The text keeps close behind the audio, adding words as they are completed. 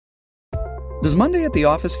Does Monday at the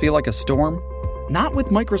office feel like a storm? Not with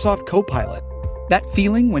Microsoft Copilot. That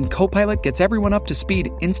feeling when Copilot gets everyone up to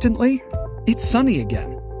speed instantly? It's sunny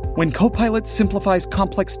again. When Copilot simplifies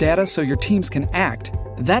complex data so your teams can act,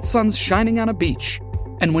 that sun's shining on a beach.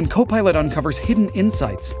 And when Copilot uncovers hidden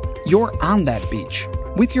insights, you're on that beach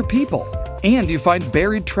with your people, and you find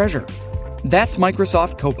buried treasure. That's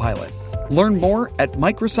Microsoft Copilot. Learn more at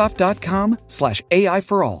Microsoft.com/AI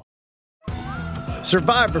for all.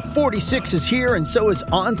 Survivor 46 is here, and so is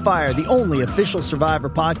On Fire, the only official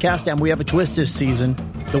Survivor podcast, and we have a twist this season.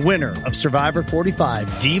 The winner of Survivor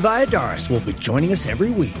 45, Dee Valladares, will be joining us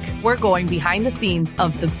every week. We're going behind the scenes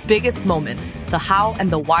of the biggest moments, the how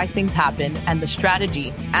and the why things happen, and the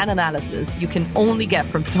strategy and analysis you can only get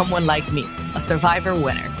from someone like me, a Survivor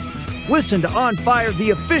winner. Listen to On Fire,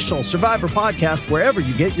 the official Survivor podcast, wherever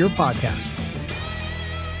you get your podcasts.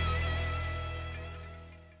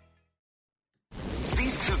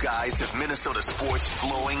 Guys have Minnesota sports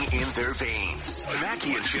flowing in their veins.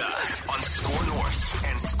 Mackie and Judd on Score North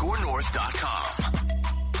and ScoreNorth.com.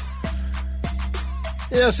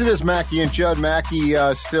 Yes, it is Mackie and Judd. Mackie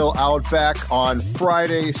still out back on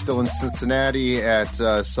Friday, still in Cincinnati at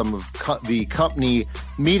some of the company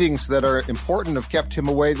meetings that are important, have kept him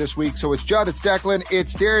away this week. So it's Judd, it's Declan,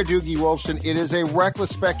 it's Dara Doogie Wolfson. It is a Reckless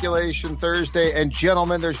Speculation Thursday. And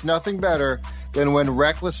gentlemen, there's nothing better than when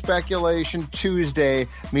Reckless Speculation Tuesday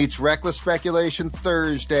meets Reckless Speculation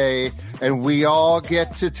Thursday, and we all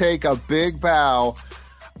get to take a big bow.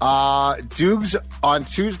 Dukes, on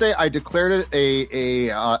Tuesday, I declared it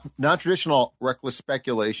a non-traditional Reckless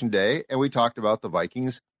Speculation Day, and we talked about the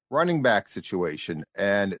Vikings running back situation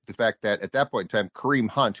and the fact that at that point in time,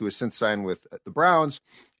 Kareem Hunt, who has since signed with the Browns,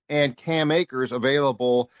 and Cam Akers,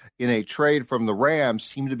 available in a trade from the Rams,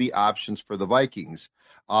 seem to be options for the Vikings.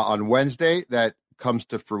 On Wednesday, that comes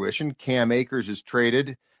to fruition. Cam Akers is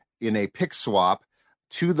traded in a pick swap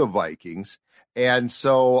to the Vikings. And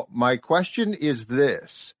so my question is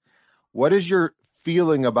this: what is your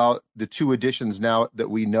feeling about the two additions now that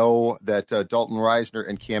we know that Dalton Risner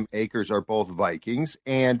and Cam Akers are both Vikings?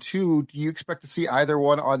 And two, do you expect to see either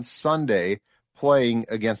one on Sunday playing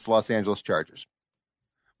against the Los Angeles Chargers?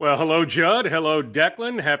 Well, hello, Judd. Hello,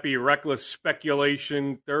 Declan. Happy Reckless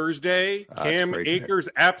Speculation Thursday. Cam Akers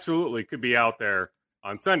absolutely could be out there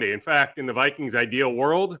on Sunday. In fact, in the Vikings' ideal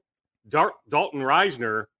world, Dalton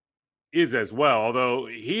Risner is as well, although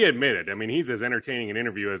he admitted, I mean, he's as entertaining an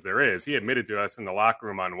interview as there is. He admitted to us in the locker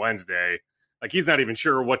room on Wednesday, like he's not even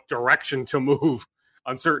sure what direction to move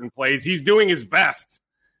on certain plays. He's doing his best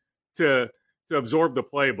to absorb the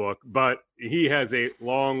playbook, but he has a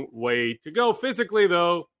long way to go. Physically,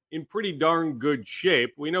 though, in pretty darn good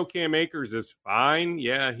shape. We know Cam Akers is fine.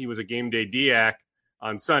 Yeah, he was a game day DAC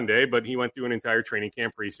on Sunday, but he went through an entire training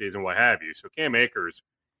camp, preseason, what have you. So Cam Akers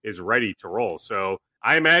is ready to roll. So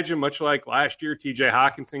I imagine, much like last year, TJ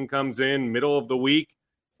Hawkinson comes in middle of the week,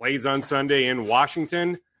 plays on Sunday in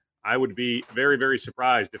Washington. I would be very, very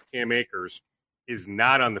surprised if Cam Akers is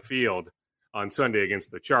not on the field on Sunday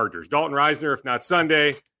against the Chargers. Dalton Risner, if not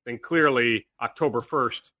Sunday, then clearly October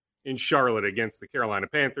 1st in Charlotte against the Carolina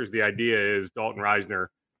Panthers. The idea is Dalton Risner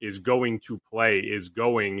is going to play, is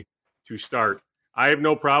going to start. I have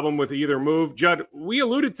no problem with either move. Judd, we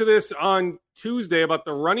alluded to this on Tuesday about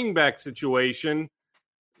the running back situation,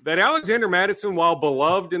 that Alexander Mattison, while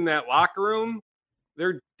beloved in that locker room,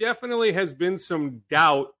 there definitely has been some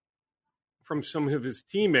doubt from some of his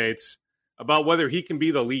teammates about whether he can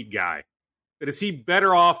be the lead guy. That is he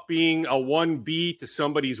better off being a 1B to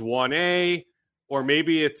somebody's 1A, or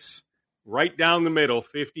maybe it's right down the middle,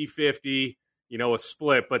 50-50, a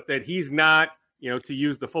split, but that he's not, to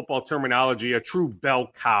use the football terminology, a true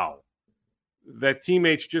bell cow. That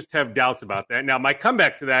teammates just have doubts about that. Now, my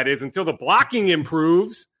comeback to that is until the blocking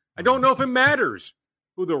improves, I don't know if it matters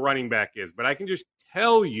who the running back is, but I can just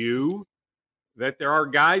tell you that there are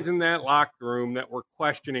guys in that locker room that were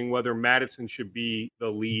questioning whether Mattison should be the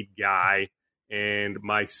lead guy. And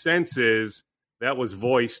my sense is that was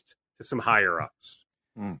voiced to some higher-ups.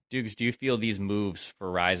 Dukes, do you feel these moves for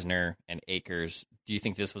Risner and Akers, do you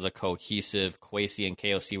think this was a cohesive Kwesi and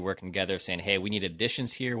KOC working together saying, hey, we need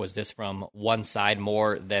additions here? Was this from one side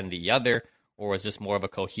more than the other? Or was this more of a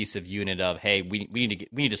cohesive unit of, hey, we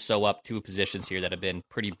need to sew up two positions here that have been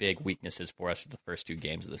pretty big weaknesses for us for the first two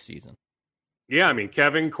games of the season? Yeah, I mean,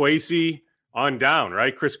 Kevin, Kwesi on down,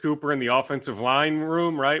 right? Chris Cooper in the offensive line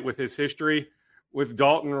room, right, with his history with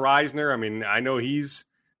Dalton Risner. I mean, I know he's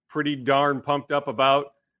pretty darn pumped up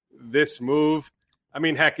about this move. I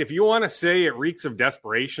mean, heck, if you want to say it reeks of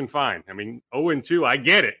desperation, fine. I mean, 0-2, I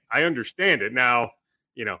get it. I understand it. Now,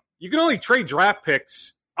 you can only trade draft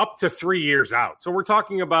picks up to 3 years out. So we're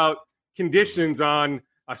talking about conditions on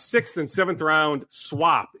a 6th and 7th round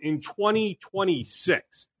swap in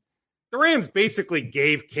 2026. The Rams basically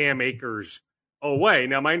gave Cam Akers away.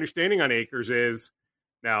 Now, my understanding on Akers is,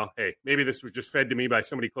 now, hey, maybe this was just fed to me by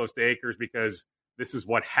somebody close to Akers because this is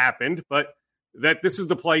what happened, but that this is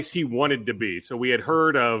the place he wanted to be. So we had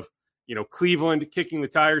heard of, Cleveland kicking the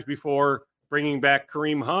tires before, bringing back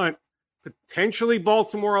Kareem Hunt, potentially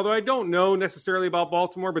Baltimore, although I don't know necessarily about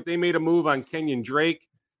Baltimore, but they made a move on Kenyon Drake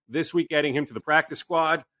this week, adding him to the practice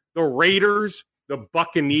squad. The Raiders, the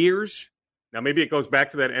Buccaneers. Now, maybe it goes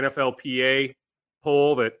back to that NFLPA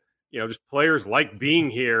poll that, just players like being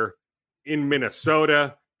here in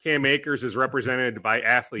Minnesota. Cam Akers is represented by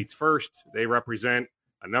Athletes First. They represent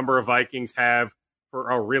a number of Vikings have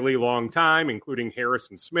for a really long time, including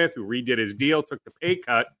Harrison Smith, who redid his deal, took the pay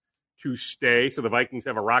cut to stay. So the Vikings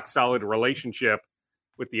have a rock-solid relationship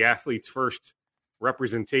with the Athletes First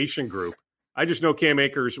representation group. I just know Cam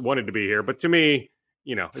Akers wanted to be here. But to me,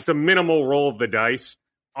 it's a minimal roll of the dice.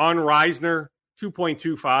 On Risner,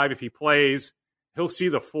 2.25. If he plays, he'll see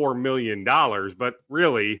the $4 million. But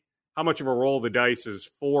really, how much of a roll of the dice is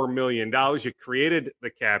 $4 million? You created the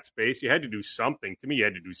cap space. You had to do something. To me, you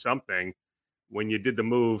had to do something when you did the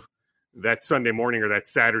move that Sunday morning or that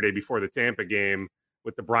Saturday before the Tampa game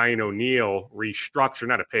with the Brian O'Neill restructure.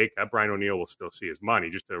 Not a pay cut. Brian O'Neill will still see his money.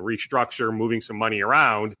 Just a restructure, moving some money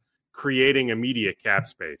around, creating immediate cap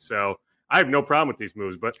space. So I have no problem with these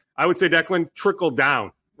moves, but I would say, Declan, trickle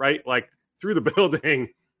down, right? Like through the building,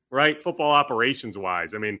 right? Football operations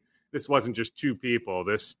wise. I mean, this wasn't just two people.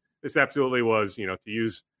 This absolutely was, to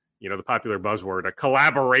use, the popular buzzword, a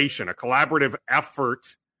collaboration, a collaborative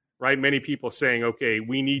effort, right? Many people saying, okay,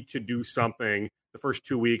 we need to do something. The first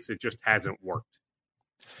 2 weeks, it just hasn't worked.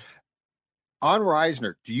 On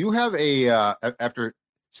Risner, do you have after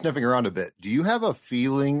sniffing around a bit, do you have a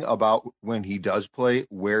feeling about when he does play,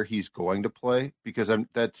 where he's going to play? Because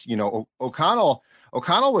O'Connell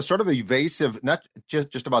was sort of evasive, not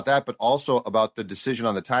just about that, but also about the decision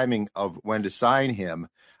on the timing of when to sign him.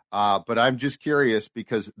 But I'm just curious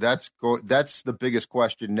because that's the biggest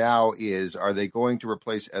question now is, are they going to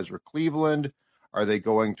replace Ezra Cleveland? Are they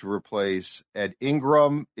going to replace Ed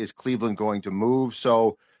Ingram? Is Cleveland going to move?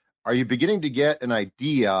 So are you beginning to get an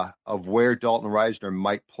idea of where Dalton Risner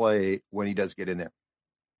might play when he does get in there?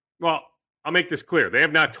 Well, I'll make this clear. They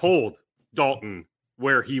have not told Dalton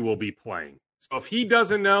where he will be playing. So if he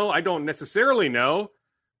doesn't know, I don't necessarily know,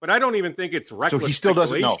 but I don't even think it's reckless so he still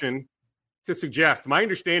doesn't know to suggest. My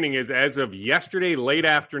understanding is as of yesterday, late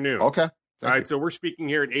afternoon. Okay. All right. So we're speaking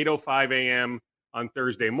here at 8:05 a.m. on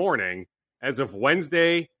Thursday morning. As of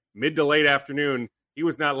Wednesday, mid to late afternoon, he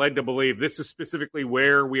was not led to believe this is specifically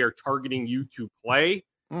where we are targeting you to play.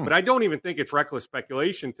 But I don't even think it's reckless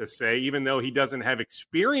speculation to say, even though he doesn't have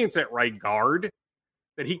experience at right guard,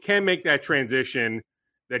 that he can make that transition,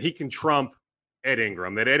 that he can trump Ed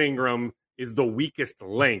Ingram, that Ed Ingram is the weakest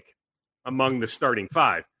link among the starting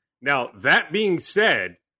five. Now, that being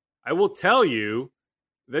said, I will tell you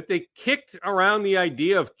that they kicked around the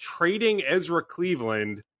idea of trading Ezra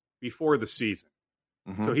Cleveland before the season.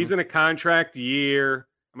 So he's in a contract year.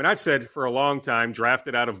 I mean, I've said for a long time,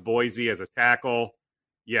 drafted out of Boise as a tackle.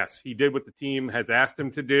 Yes, he did what the team has asked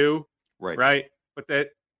him to do. Right. But that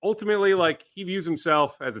ultimately, he views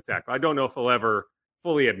himself as a tackle. I don't know if he'll ever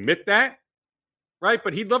fully admit that. Right.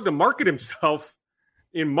 But he'd love to market himself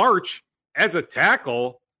in March as a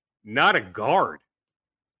tackle, not a guard.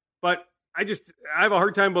 But I have a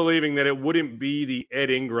hard time believing that it wouldn't be the Ed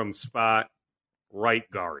Ingram spot, right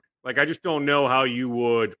guard. I just don't know how you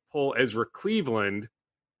would pull Ezra Cleveland,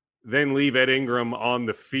 then leave Ed Ingram on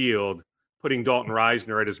the field, putting Dalton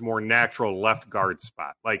Risner at his more natural left guard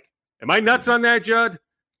spot. Am I nuts on that, Judd?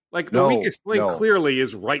 The weakest link clearly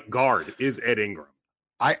is right guard, is Ed Ingram.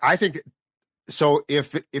 I think so.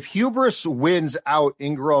 If hubris wins out,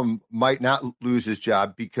 Ingram might not lose his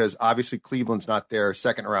job because obviously Cleveland's not their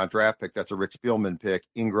second round draft pick. That's a Rick Spielman pick.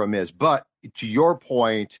 Ingram is. But to your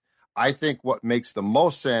point, I think what makes the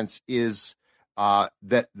most sense is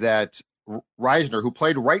that Risner, who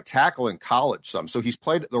played right tackle in college so he's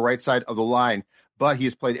played the right side of the line, but he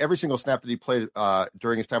has played every single snap that he played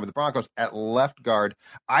during his time with the Broncos at left guard.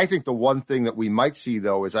 I think the one thing that we might see,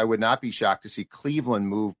 though, is I would not be shocked to see Cleveland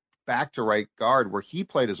move back to right guard where he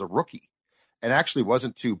played as a rookie and actually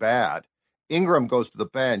wasn't too bad. Ingram goes to the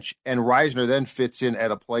bench, and Risner then fits in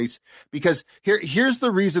at a place because here's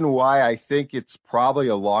the reason why I think it's probably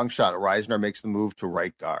a long shot Risner makes the move to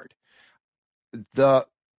right guard. To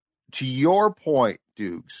your point,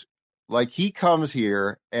 Dukes, he comes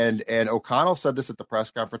here, and O'Connell said this at the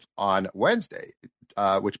press conference on Wednesday,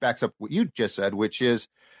 which backs up what you just said, which is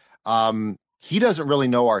he doesn't really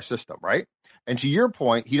know our system, right? And to your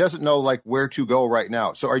point, he doesn't know like where to go right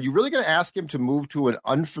now. So are you really going to ask him to move to an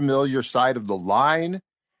unfamiliar side of the line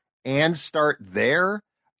and start there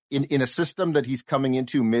in a system that he's coming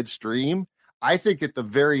into midstream? I think at the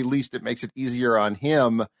very least, it makes it easier on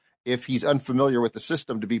him if he's unfamiliar with the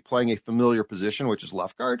system to be playing a familiar position, which is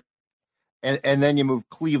left guard. And then you move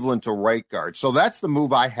Cleveland to right guard. So that's the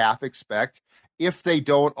move I half expect if they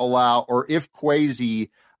don't allow, or if Kwesi,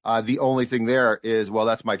 the only thing there is, well,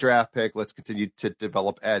 that's my draft pick. Let's continue to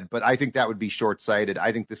develop Ed. But I think that would be short-sighted.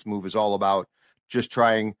 I think this move is all about just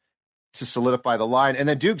trying to solidify the line. And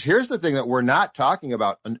then, Dukes, here's the thing that we're not talking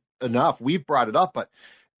about enough. We've brought it up, but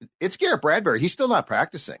it's Garrett Bradbury. He's still not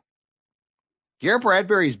practicing. Garrett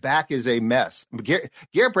Bradbury's back is a mess.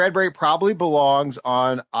 Garrett Bradbury probably belongs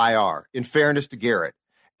on IR, in fairness to Garrett.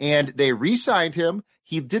 And they re-signed him.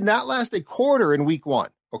 He did not last a quarter in week 1,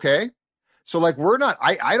 okay? So, like,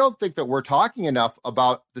 I don't think that we're talking enough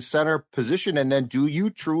about the center position. And then do you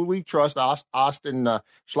truly trust Austin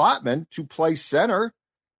Schlottman to play center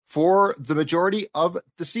for the majority of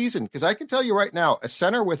the season? Because I can tell you right now, a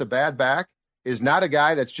center with a bad back is not a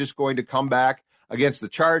guy that's just going to come back against the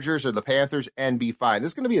Chargers or the Panthers and be fine. This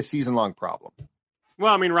is going to be a season-long problem.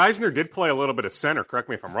 Well, I mean, Risner did play a little bit of center, correct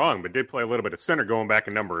me if I'm wrong, but did play a little bit of center going back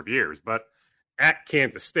a number of years, but at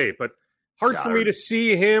Kansas State. But hard for me to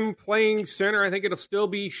see him playing center. I think it'll still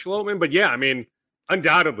be Schlottman. But, yeah, I mean,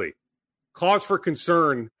 undoubtedly, cause for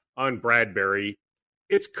concern on Bradbury.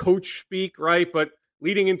 It's coach speak, right? But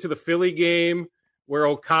leading into the Philly game where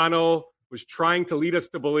O'Connell was trying to lead us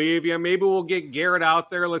to believe, yeah, maybe we'll get Garrett out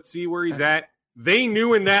there. Let's see where he's at. They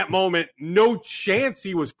knew in that moment no chance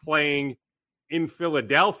he was playing in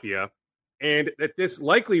Philadelphia, and that this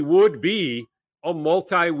likely would be a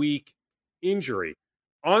multi-week injury.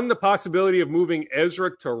 On the possibility of moving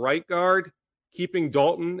Ezra to right guard, keeping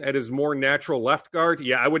Dalton at his more natural left guard,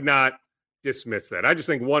 yeah, I would not dismiss that. I just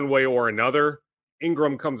think one way or another,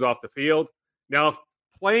 Ingram comes off the field. Now, if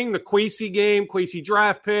playing the Kwesi game, Kwesi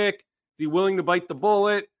draft pick, is he willing to bite the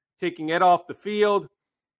bullet, taking Ed off the field?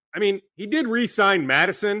 I mean, he did re-sign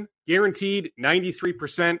Madison, guaranteed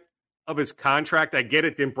 93% of his contract. I get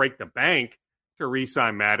it, didn't break the bank to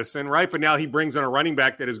re-sign Madison, right? But now he brings on a running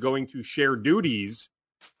back that is going to share duties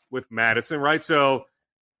with Madison, right? So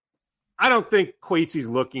I don't think Kwesi's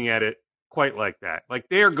looking at it quite like that. Like,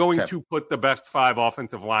 they are going to put the best 5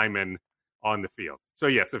 offensive linemen on the field. So,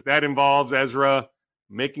 yes, if that involves Ezra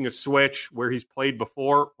making a switch where he's played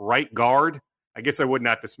before, right guard, I guess I would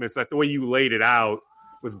not dismiss that. The way you laid it out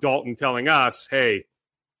with Dalton telling us, hey,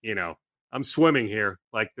 you know, I'm swimming here.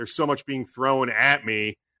 Like, there's so much being thrown at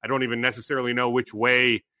me. I don't even necessarily know which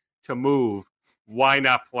way to move. Why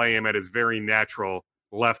not play him at his very natural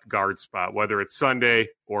left guard spot, whether it's Sunday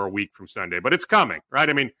or a week from Sunday? But it's coming, right?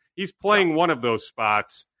 I mean, he's playing one of those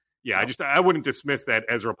spots. Yeah, I wouldn't dismiss that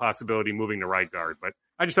Ezra possibility moving to right guard, but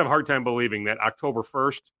I just have a hard time believing that October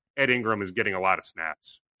 1st, Ed Ingram is getting a lot of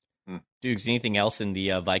snaps. Dukes, anything else in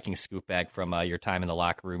the Vikings scoop bag from your time in the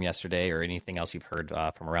locker room yesterday, or anything else you've heard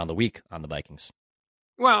from around the week on the Vikings?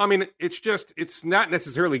 Well, I mean, it's not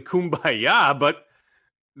necessarily kumbaya, but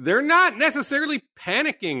they're not necessarily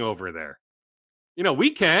panicking over there. You know,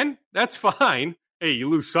 we can. That's fine. Hey, you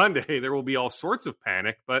lose Sunday, there will be all sorts of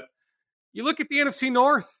panic. But you look at the NFC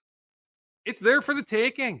North, it's there for the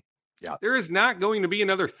taking. Yeah. There is not going to be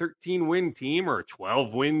another 13-win team or a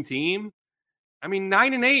 12-win team. I mean,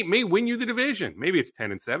 9-8 may win you the division. Maybe it's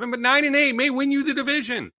 10-7, but 9-8 may win you the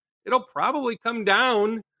division. It'll probably come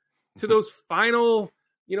down to those final,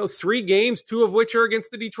 3 games, 2 of which are against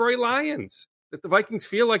the Detroit Lions, that the Vikings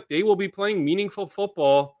feel like they will be playing meaningful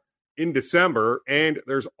football in December, and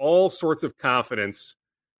there's all sorts of confidence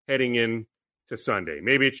heading in to Sunday.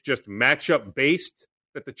 Maybe it's just matchup based,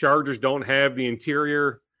 that the Chargers don't have the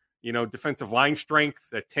interior, defensive line strength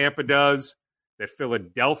that Tampa does, that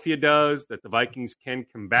Philadelphia does, that the Vikings can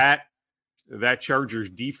combat that Chargers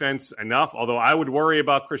defense enough. Although I would worry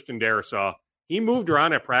about Christian Darrisaw. He moved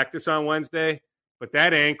around at practice on Wednesday, but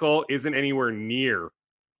that ankle isn't anywhere near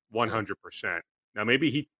 100%. Now, maybe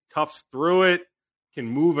he toughs through it, can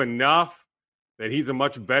move enough that he's a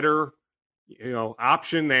much better,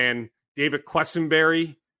 option than David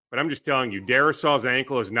Quessenberry. But I'm just telling you, Darrisaw's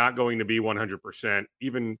ankle is not going to be 100%,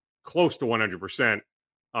 even close to 100%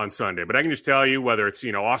 on Sunday. But I can just tell you, whether it's,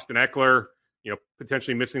 Austin Eckler,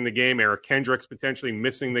 potentially missing the game, Eric Kendricks potentially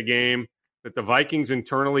missing the game, that the Vikings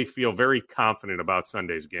internally feel very confident about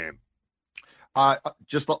Sunday's game.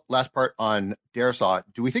 Just the last part on Darrisaw.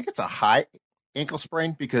 Do we think it's a high ankle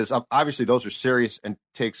sprain? Because obviously those are serious and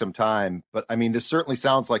take some time. But, I mean, this certainly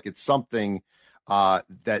sounds like it's something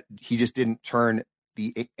that he just didn't turn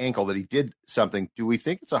the ankle, that he did something. Do we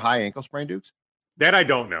think it's a high ankle sprain, Dukes? That I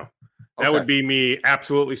don't know. That would be me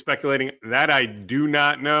absolutely speculating. That I do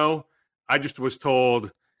not know. I just was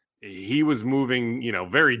told he was moving,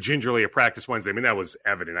 very gingerly at practice Wednesday. I mean, that was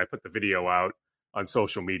evident. I put the video out on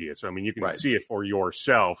social media. So, I mean, you can see it for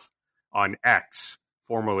yourself on X,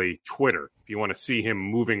 formerly Twitter, if you want to see him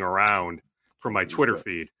moving around from my Twitter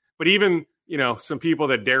feed. But even, some people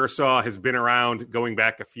that Darisaw has been around going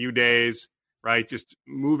back a few days, right? Just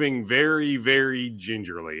moving very, very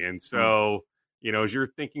gingerly. And so, as you're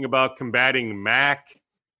thinking about combating Mac,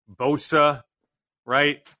 Bosa,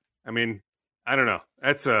 right? I mean, I don't know.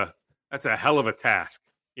 That's a hell of a task.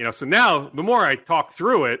 So now the more I talk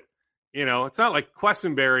through it, it's not like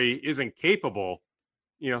Quessenberry isn't capable,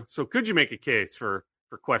 so could you make a case for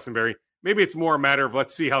Quessenberry? Maybe it's more a matter of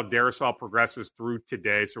let's see how Darisaw progresses through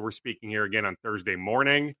today. So we're speaking here again on Thursday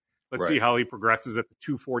morning. Let's see how he progresses at the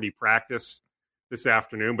 2:40 practice this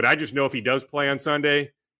afternoon. But I just know if he does play on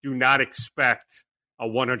Sunday, do not expect a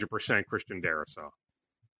 100% Christian Darisaw.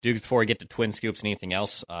 Duke, before we get to Twin Scoops and anything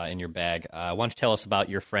else in your bag, why don't you tell us about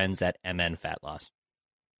your friends at MN Fat Loss?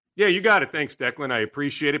 Yeah, you got it. Thanks, Declan. I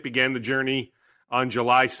appreciate it. Began the journey on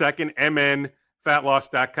July 2nd,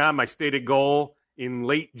 mnfatloss.com. My stated goal in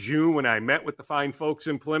late June when I met with the fine folks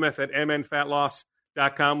in Plymouth at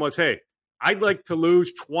mnfatloss.com was, hey, I'd like to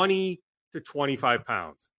lose 20 to 25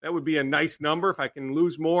 pounds. That would be a nice number. If I can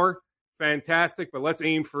lose more, fantastic, but let's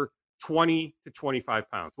aim for 20 to 25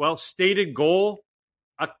 pounds. Well, stated goal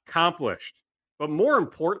accomplished. But more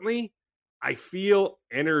importantly, I feel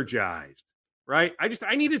energized, right?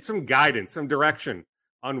 I needed some guidance, some direction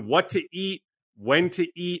on what to eat, when to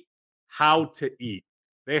eat, how to eat.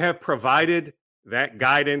 They have provided that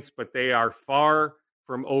guidance, but they are far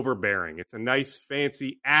from overbearing. It's a nice,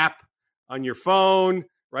 fancy app on your phone,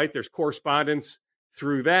 right? There's correspondence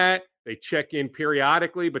through that. They check in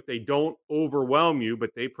periodically, but they don't overwhelm you,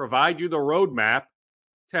 but they provide you the roadmap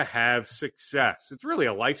to have success. It's really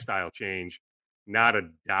a lifestyle change, not a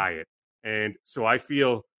diet. And so I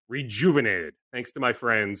feel rejuvenated thanks to my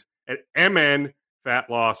friends at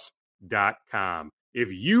mnfatloss.com. If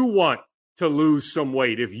you want to lose some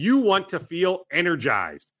weight, if you want to feel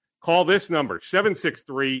energized, call this number,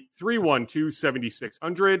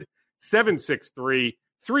 763-312-7600,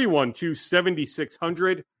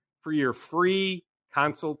 763-312-7600 for your free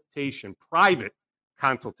consultation, private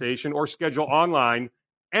consultation, or schedule online,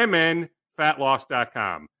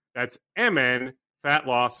 mnfatloss.com. That's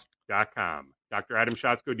mnfatloss.com. Dr. Adam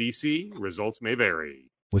Schatzko, D.C., results may vary.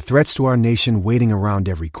 With threats to our nation waiting around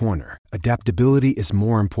every corner, adaptability is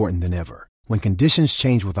more important than ever. When conditions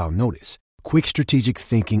change without notice, quick strategic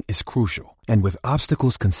thinking is crucial. And with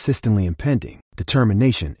obstacles consistently impending,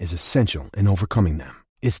 determination is essential in overcoming them.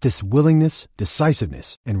 It's this willingness,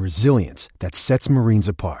 decisiveness, and resilience that sets Marines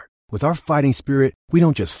apart. With our fighting spirit, we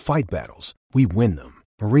don't just fight battles, we win them.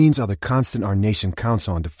 Marines are the constant our nation counts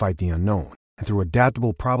on to fight the unknown. And through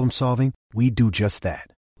adaptable problem solving, we do just that.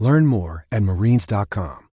 Learn more at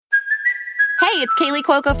marines.com. Hey, it's Kaylee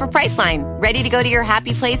Cuoco for Priceline. Ready to go to your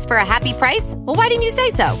happy place for a happy price? Well, why didn't you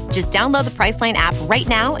say so? Just download the Priceline app right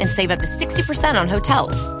now and save up to 60% on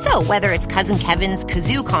hotels. So whether it's Cousin Kevin's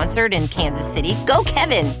Kazoo Concert in Kansas City, go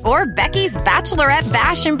Kevin, or Becky's Bachelorette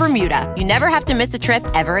Bash in Bermuda, you never have to miss a trip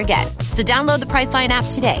ever again. So download the Priceline app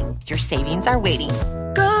today. Your savings are waiting.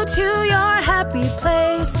 Go to your happy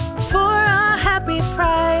place for a happy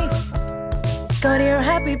price. Go to your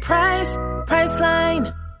happy price,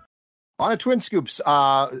 Priceline. On a Twin Scoops,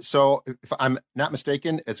 so if I'm not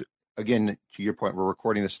mistaken, it's, again, to your point, we're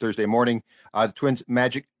recording this Thursday morning. The Twins'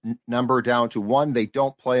 magic number down to 1. They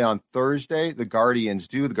don't play on Thursday. The Guardians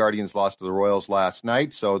do. The Guardians lost to the Royals last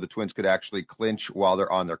night, so the Twins could actually clinch while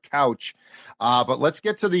they're on their couch. But let's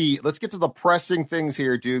get to the pressing things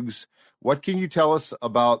here, Dukes. What can you tell us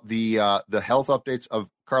about the health updates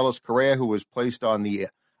of Carlos Correa, who was placed on the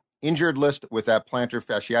injured list with that plantar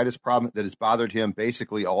fasciitis problem that has bothered him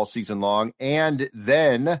basically all season long? And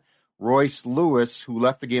then Royce Lewis, who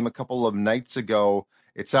left the game a couple of nights ago.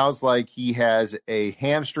 It sounds like he has a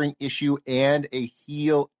hamstring issue and a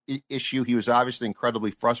heel issue. He was obviously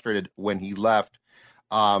incredibly frustrated when he left.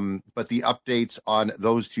 But the updates on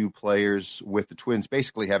those two players with the Twins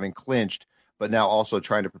basically having clinched, but now also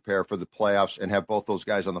trying to prepare for the playoffs and have both those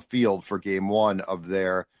guys on the field for game 1 of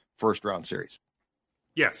their first-round series.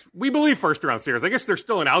 Yes, we believe first-round series. I guess there's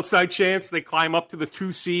still an outside chance they climb up to the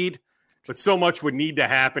 2 seed, but so much would need to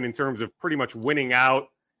happen in terms of pretty much winning out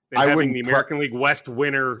than having the American League West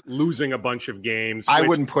winner losing a bunch of games. I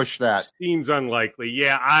wouldn't push that. Seems unlikely.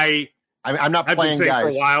 Yeah, I'm not I've playing been saying guys. For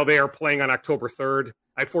a while they are playing on October 3rd.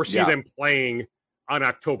 I foresee them playing on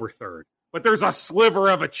October 3rd. but there's a sliver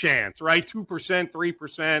of a chance, right? 2%,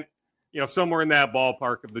 3%, somewhere in that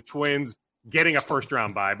ballpark of the Twins getting a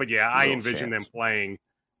first-round bye. But, yeah, I envision them playing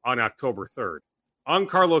on October 3rd. On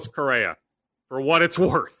Carlos Correa, for what it's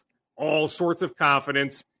worth, all sorts of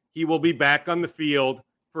confidence. He will be back on the field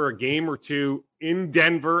for a game or two in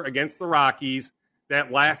Denver against the Rockies,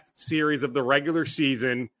 that last series of the regular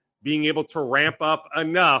season, being able to ramp up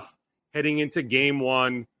enough heading into game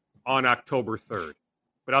one on October 3rd.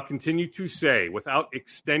 But I'll continue to say, without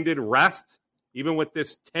extended rest, even with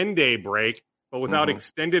this 10-day break, but without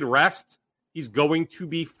extended rest, he's going to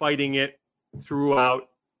be fighting it throughout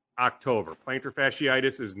October. Plantar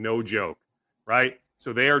fasciitis is no joke, right?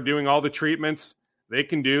 So they are doing all the treatments they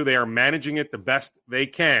can do. They are managing it the best they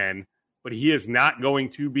can, but he is not going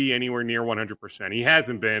to be anywhere near 100%. He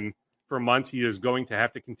hasn't been for months. He is going to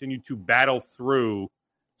have to continue to battle through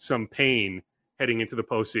some pain heading into the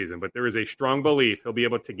postseason. But there is a strong belief he'll be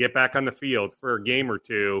able to get back on the field for a game or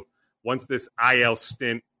two once this IL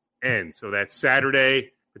stint ends. So that's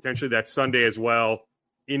Saturday, potentially that's Sunday as well,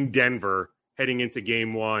 in Denver, heading into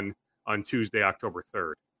game one on Tuesday, October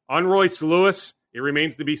 3rd. On Royce Lewis, it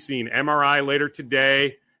remains to be seen. MRI later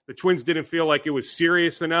today. The Twins didn't feel like it was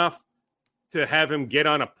serious enough to have him get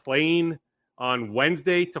on a plane on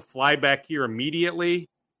Wednesday to fly back here immediately,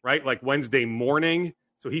 right? Like Wednesday morning.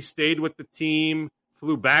 So he stayed with the team,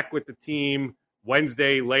 flew back with the team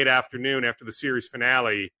Wednesday late afternoon after the series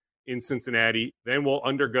finale in Cincinnati. Then we'll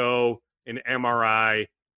undergo an MRI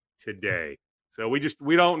today. So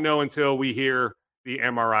we don't know until we hear the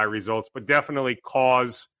MRI results, but definitely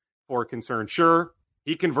cause for concern. Sure,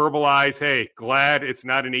 he can verbalize, hey, glad it's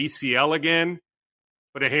not an ACL again,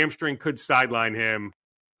 but a hamstring could sideline him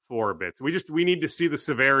for a bit. So we need to see the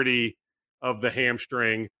severity of the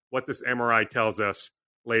hamstring, what this MRI tells us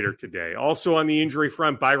later today. Also on the injury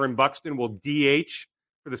front, Byron Buxton will DH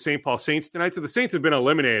for the St. Paul Saints tonight. So the Saints have been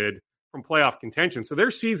eliminated from playoff contention. So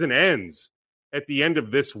their season ends at the end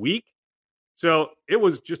of this week. So it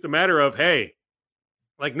was just a matter of, hey,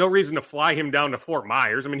 like no reason to fly him down to Fort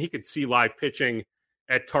Myers. I mean, he could see live pitching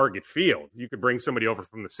at Target Field. You could bring somebody over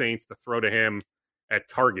from the Saints to throw to him at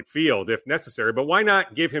Target Field if necessary. But why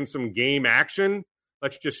not give him some game action?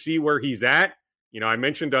 Let's just see where he's at. I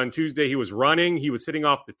mentioned on Tuesday he was running. He was hitting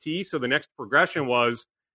off the tee. So the next progression was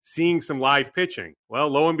seeing some live pitching. Well,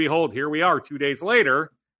 lo and behold, here we are 2 days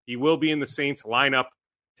later. He will be in the Saints lineup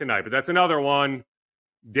tonight. But that's another one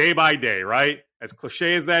day by day, right? As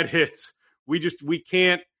cliche as that is, we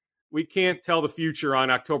can't tell the future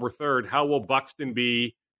on October 3rd. How will Buxton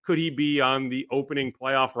be? Could he be on the opening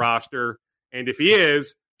playoff roster? And if he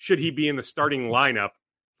is, should he be in the starting lineup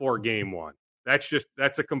for game one?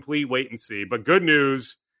 That's a complete wait and see. But good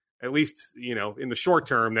news, at least, in the short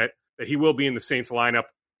term, that he will be in the Saints lineup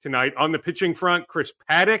tonight. On the pitching front, Chris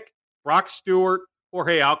Paddock, Brock Stewart,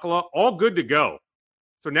 Jorge Alcala, all good to go.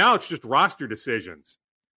 So now it's just roster decisions.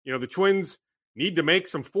 The Twins need to make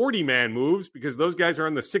some 40-man moves because those guys are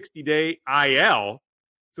on the 60-day IL.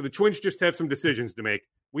 So the Twins just have some decisions to make.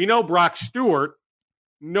 We know Brock Stewart,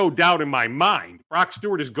 no doubt in my mind. Brock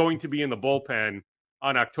Stewart is going to be in the bullpen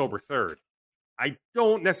on October 3rd. I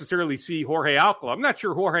don't necessarily see Jorge Alcala. I'm not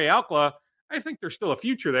sure Jorge Alcala, I think there's still a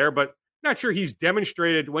future there, but not sure he's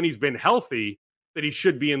demonstrated when he's been healthy that he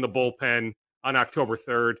should be in the bullpen on October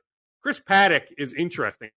 3rd. Chris Paddock is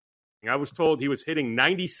interesting. I was told he was hitting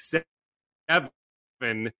 97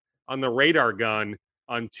 on the radar gun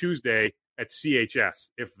on Tuesday at CHS.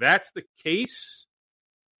 If that's the case,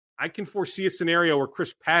 I can foresee a scenario where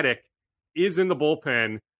Chris Paddock is in the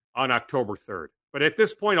bullpen on October 3rd. But at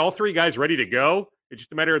this point, all three guys ready to go. It's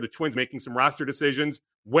just a matter of the Twins making some roster decisions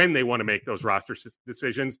when they want to make those roster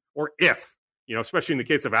decisions, or if, especially in the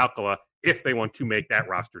case of Alcala, if they want to make that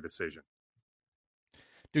roster decision.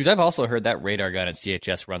 Dudes, I've also heard that radar gun at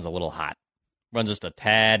CHS runs a little hot. Runs just a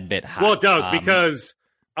tad bit hot. Well, it does, because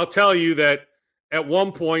I'll tell you that at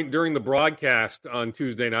one point during the broadcast on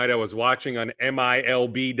Tuesday night, I was watching on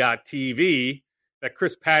MILB.TV that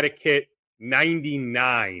Chris Paddock hit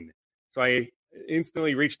 99. So I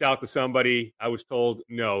instantly reached out to somebody. I was told,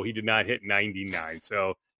 no, he did not hit 99.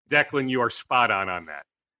 So, Declan, you are spot on that.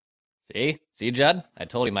 See, Judd? I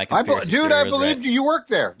told you my conspiracy I believed you. You worked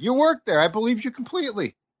there. I believed you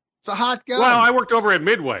completely. It's a hot gun. Well, I worked over at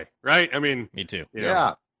Midway, right? I mean, me too.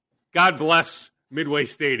 Yeah. God bless Midway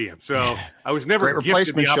Stadium. So I was never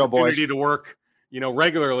gifted the opportunity to work,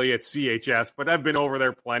 regularly at CHS, but I've been over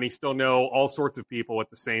there plenty. Still know all sorts of people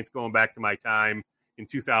with the Saints going back to my time in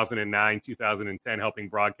 2009, 2010, helping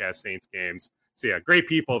broadcast Saints games. So yeah, great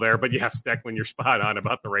people there. But yes, Declan, you're spot on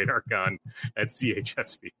about the radar gun at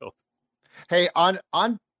CHS Field. Hey, on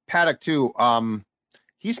Paddock too.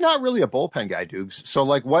 he's not really a bullpen guy, Dukes. So,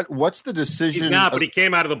 like, what's the decision? He's not, but he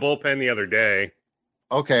came out of the bullpen the other day.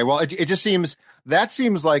 Okay, well, it just seems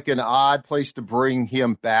like an odd place to bring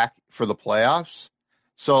him back for the playoffs.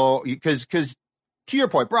 So, because to your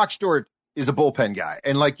point, Brock Stewart is a bullpen guy,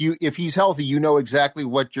 and like if he's healthy, you know exactly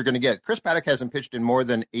what you're going to get. Chris Paddock hasn't pitched in more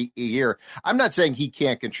than a year. I'm not saying he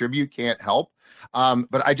can't contribute, can't help,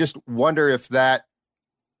 but I just wonder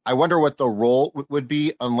I wonder what the role would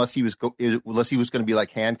be unless he was going to be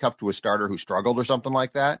like handcuffed to a starter who struggled or something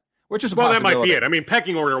like that. Which is that might be it. I mean,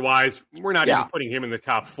 pecking order wise, we're not even putting him in the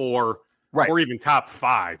top 4 or even top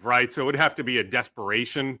 5, right? So it would have to be a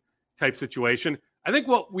desperation type situation. I think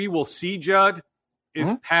what we will see, Judd, is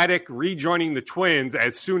Paddock rejoining the Twins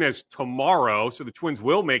as soon as tomorrow. So the Twins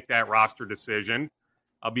will make that roster decision.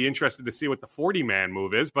 I'll be interested to see what the 40-man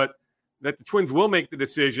move is, but that the Twins will make the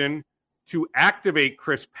decision to activate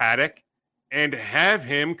Chris Paddock and have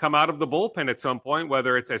him come out of the bullpen at some point,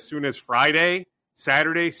 whether it's as soon as Friday,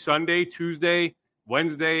 Saturday, Sunday, Tuesday,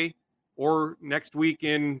 Wednesday, or next week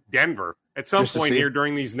in Denver. At some point here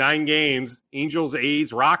during these 9 games, Angels,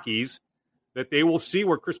 A's, Rockies, that they will see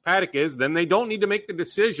where Chris Paddock is. Then they don't need to make the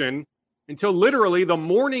decision until literally the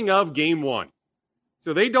morning of Game 1.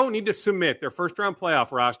 So they don't need to submit their first-round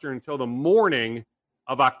playoff roster until the morning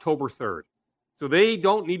of October 3rd. So they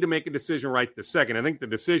don't need to make a decision right this second. I think the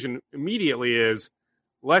decision immediately is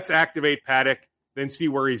let's activate Paddock, then see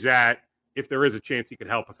where he's at, if there is a chance he could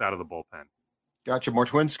help us out of the bullpen. Gotcha. More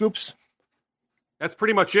Twins scoops? That's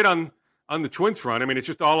pretty much it on the Twins front. I mean, it's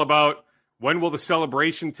just all about when will the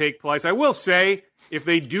celebration take place. I will say, if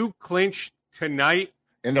they do clinch tonight,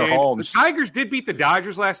 in their homes. The Tigers did beat the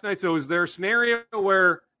Dodgers last night, so is there a scenario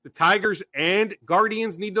where the Tigers and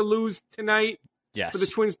Guardians need to lose tonight for the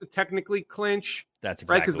Twins to technically clinch? That's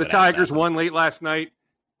exactly right, because the Tigers won late last night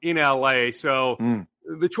in L.A., so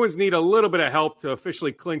the Twins need a little bit of help to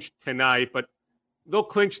officially clinch tonight, but they'll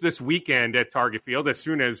clinch this weekend at Target Field as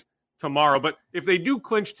soon as tomorrow. But if they do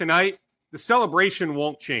clinch tonight, the celebration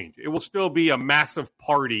won't change. It will still be a massive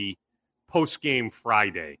party post-game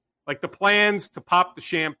Friday. Like the plans to pop the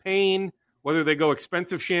champagne, whether they go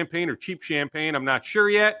expensive champagne or cheap champagne, I'm not sure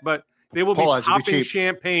yet, but they will be popping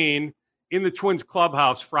champagne in the Twins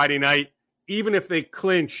clubhouse Friday night, even if they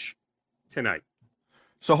clinch tonight.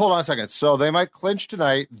 So hold on a second. So they might clinch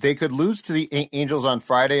tonight. They could lose to the Angels on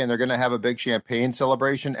Friday, and they're going to have a big champagne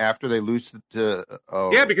celebration after they lose to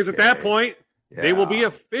yeah, because at that point, they will be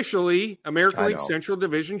officially American League Central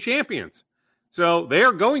Division champions. So they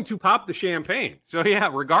are going to pop the champagne. So, yeah,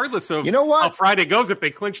 regardless of how Friday goes, if they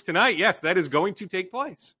clinch tonight, yes, that is going to take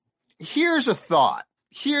place. Here's a thought.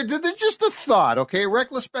 Just a thought, okay?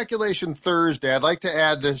 Reckless Speculation Thursday. I'd like to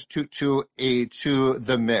add this to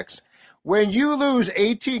the mix. When you lose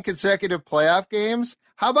 18 consecutive playoff games,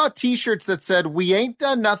 how about T-shirts that said, we ain't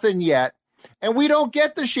done nothing yet, and we don't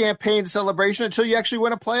get the champagne celebration until you actually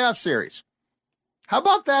win a playoff series? How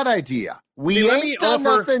about that idea? We ain't done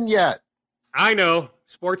nothing yet. I know,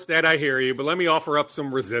 sports dad, I hear you, but let me offer up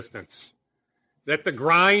some resistance. That the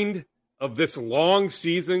grind of this long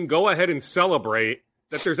season, go ahead and celebrate,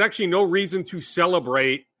 that there's actually no reason to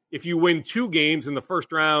celebrate if you win 2 games in the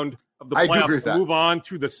first round of the playoffs to move on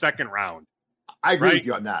to the second round. I agree with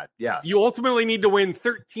you on that, yes. You ultimately need to win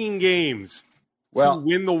 13 games to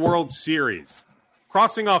win the World Series.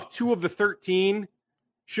 Crossing off 2 of the 13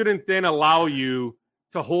 shouldn't then allow you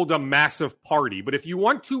to hold a massive party. But if you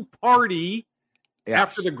want to party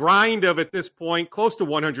after the grind of, at this point, close to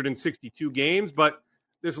 162 games, but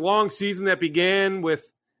this long season that began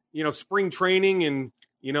with, spring training in,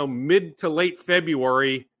 mid to late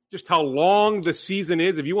February, just how long the season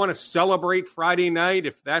is. If you want to celebrate Friday night,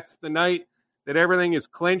 if that's the night that everything is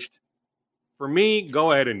clinched, for me,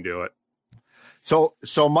 go ahead and do it. So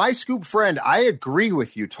my scoop friend, I agree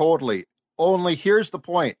with you totally. Only here's the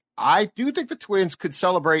point. I do think the Twins could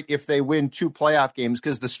celebrate if they win 2 playoff games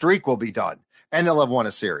because the streak will be done and they'll have won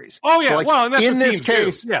a series. Oh, yeah. So and that's in this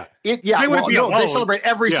case, they celebrate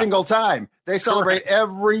every single time. They celebrate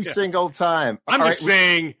every single time. I'm just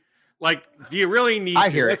saying, do you really need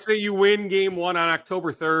to? Let's say you win game 1 on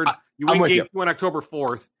October 3rd. You win game 2 on October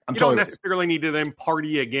 4th. You don't necessarily need to then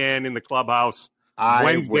party again in the clubhouse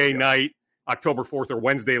Wednesday night, October 4th, or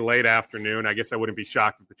Wednesday late afternoon. I guess I wouldn't be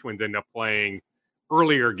shocked if the Twins end up playing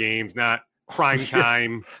earlier games, not prime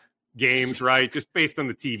time games, right? Just based on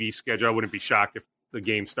the TV schedule, I wouldn't be shocked if the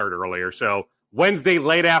games start earlier. So Wednesday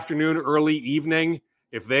late afternoon, early evening,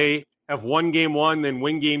 if they have won game 1, then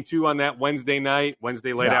win game 2 on that Wednesday night,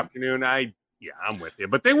 Wednesday late afternoon, I'm with you.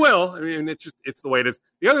 But they will. I mean, it's the way it is.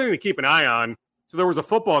 The other thing to keep an eye on, so there was a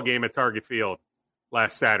football game at Target Field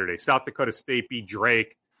last Saturday. South Dakota State beat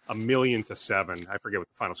Drake 1,000,000-7. I forget what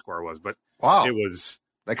the final score was, but wow, it was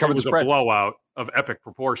a blowout of epic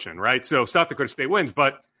proportion, right? So South Dakota State wins,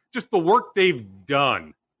 but just the work they've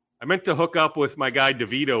done. I meant to hook up with my guy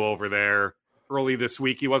DeVito over there early this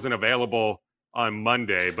week. He wasn't available on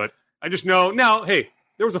Monday, but I just know now, hey,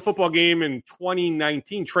 there was a football game in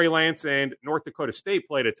 2019. Trey Lance and North Dakota State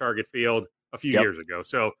played at Target Field a few years ago.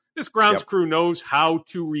 So this grounds crew knows how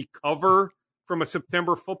to recover from a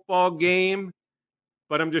September football game.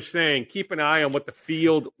 But I'm just saying, keep an eye on what the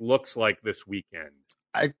field looks like this weekend.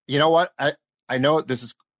 You know what? I know this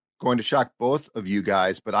is going to shock both of you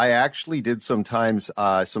guys, but I actually did some time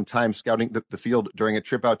scouting the field during a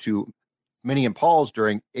trip out to Minnie and Paul's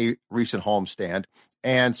during a recent homestand.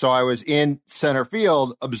 And so I was in center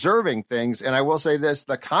field observing things. And I will say this,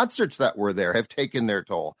 the concerts that were there have taken their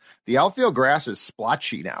toll. The outfield grass is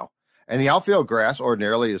splotchy now. And the outfield grass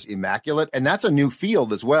ordinarily is immaculate. And that's a new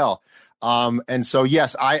field as well. And so,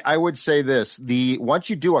 yes, I would say this, once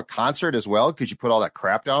you do a concert as well, because you put all that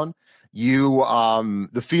crap down,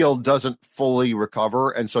 the field doesn't fully recover.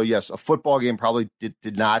 And so, yes, a football game probably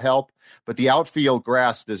did not help, but the outfield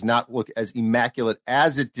grass does not look as immaculate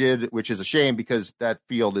as it did, which is a shame because that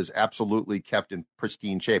field is absolutely kept in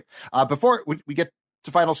pristine shape. Before we get to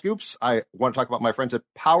final scoops, I want to talk about my friends at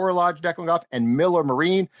Power Lodge Declan Goff and Miller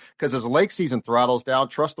Marine, because as the lake season throttles down,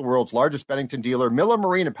 trust the world's largest Bennington dealer, Miller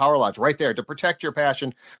Marine and Power Lodge, right there to protect your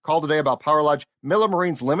passion. Call today about Power Lodge. Miller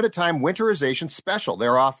Marine's limited time winterization special.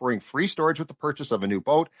 They're offering free storage with the purchase of a new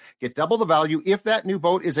boat. Get double the value if that new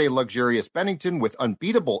boat is a luxurious Bennington with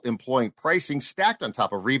unbeatable employing pricing stacked on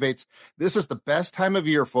top of rebates. This is the best time of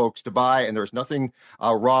year, folks, to buy, and there's nothing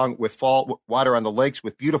wrong with fall water on the lakes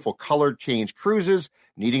with beautiful colored change cruises.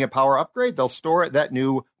 Needing a power upgrade? They'll store that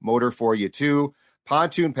new motor for you, too.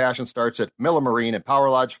 Pontoon passion starts at Miller Marine and Power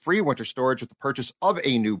Lodge. Free winter storage with the purchase of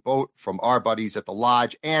a new boat from our buddies at the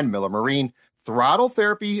Lodge and Miller Marine. Throttle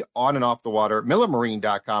therapy on and off the water.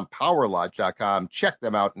 MillerMarine.com, PowerLodge.com. Check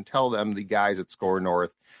them out and tell them the guys at Score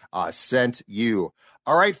North sent you.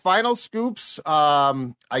 All right, final scoops.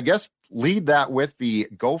 I guess lead that with the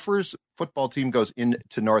Gophers football team goes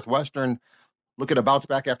into Northwestern. Looking to bounce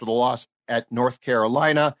back after the loss at North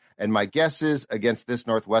Carolina. And my guess is against this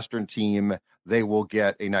Northwestern team, they will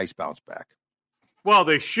get a nice bounce back. Well,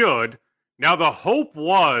 they should. Now, the hope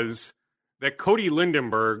was that Cody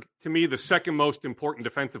Lindenberg, to me, the second most important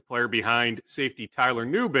defensive player behind safety Tyler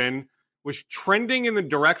Nubin, was trending in the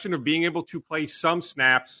direction of being able to play some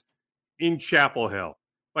snaps in Chapel Hill.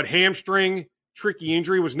 But hamstring, tricky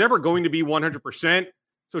injury, was never going to be 100%.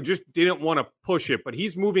 So just didn't want to push it. But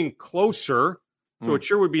he's moving closer. So it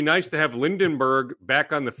sure would be nice to have Lindenberg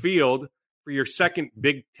back on the field for your second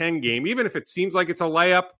Big Ten game. Even if it seems like it's a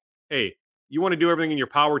layup, hey, you want to do everything in your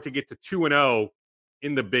power to get to 2-0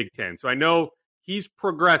 in the Big Ten. So I know he's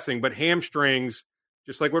progressing, but hamstrings,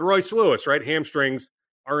 just like with Royce Lewis, right? Hamstrings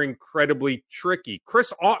are incredibly tricky.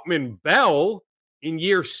 Chris Autman-Bell in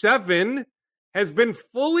year 7 has been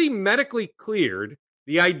fully medically cleared.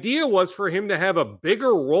 The idea was for him to have a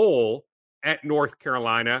bigger role at North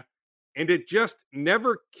Carolina, and it just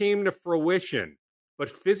never came to fruition. But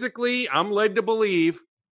physically, I'm led to believe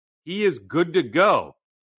he is good to go.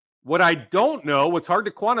 What I don't know, what's hard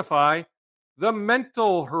to quantify, the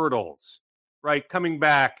mental hurdles, right? Coming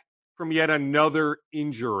back from yet another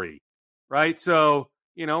injury, right? So,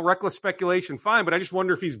 reckless speculation, fine, but I just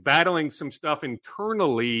wonder if he's battling some stuff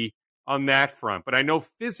internally on that front. But I know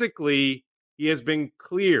physically he has been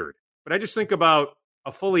cleared. But I just think about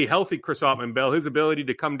a fully healthy Chris Autman-Bell, his ability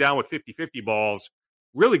to come down with 50-50 balls,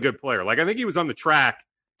 really good player. Like, I think he was on the track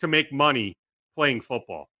to make money playing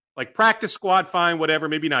football. Like, practice squad, fine, whatever,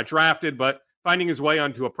 maybe not drafted, but finding his way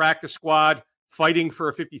onto a practice squad, fighting for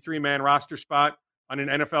a 53-man roster spot on an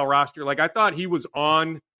NFL roster. Like, I thought he was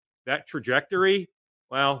on that trajectory.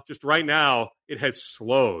 Well, just right now, it has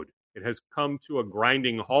slowed. It has come to a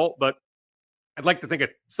grinding halt, but I'd like to think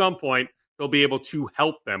at some point they'll be able to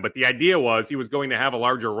help them. But the idea was he was going to have a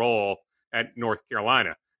larger role at North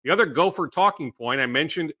Carolina. The other Gopher talking point, I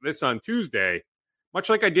mentioned this on Tuesday, much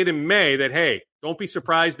like I did in May, that, hey, don't be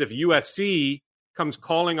surprised if USC comes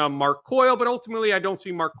calling on Mark Coyle, but ultimately I don't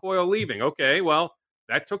see Mark Coyle leaving. Okay, well,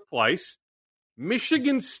 that took place.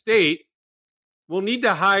 Michigan State will need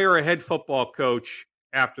to hire a head football coach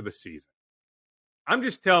after the season. I'm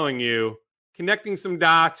just telling you, connecting some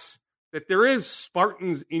dots, that there is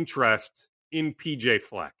Spartans' interest in PJ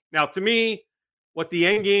Fleck. Now, to me, what the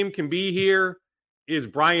end game can be here is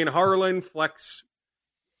Brian Harlan, Fleck's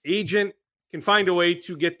agent, can find a way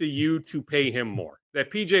to get the U to pay him more.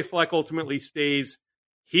 That PJ Fleck ultimately stays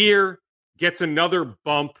here, gets another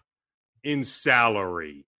bump in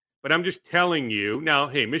salary. But I'm just telling you now,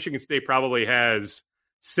 hey, Michigan State probably has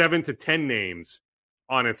 7 to 10 names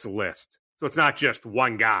on its list. So it's not just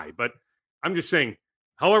one guy. But I'm just saying,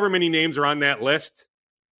 however many names are on that list,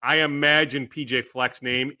 I imagine PJ Fleck's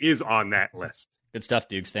name is on that list. Good stuff,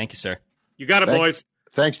 Dukes. Thank you, sir. You got it, boys.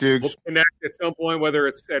 Thanks, Dukes. We'll connect at some point, whether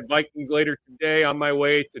it's at Vikings later today, on my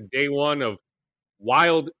way to day one of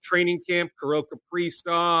Wild training camp, Kirill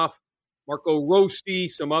Kaprizov, Marco Rossi,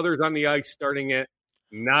 some others on the ice starting at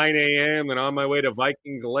 9 a.m. and on my way to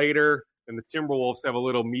Vikings later. And the Timberwolves have a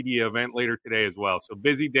little media event later today as well. So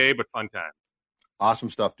busy day, but fun time. Awesome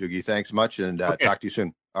stuff, Doogie. Thanks much, and talk to you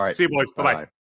soon. All right. See you, boys. Bye-bye.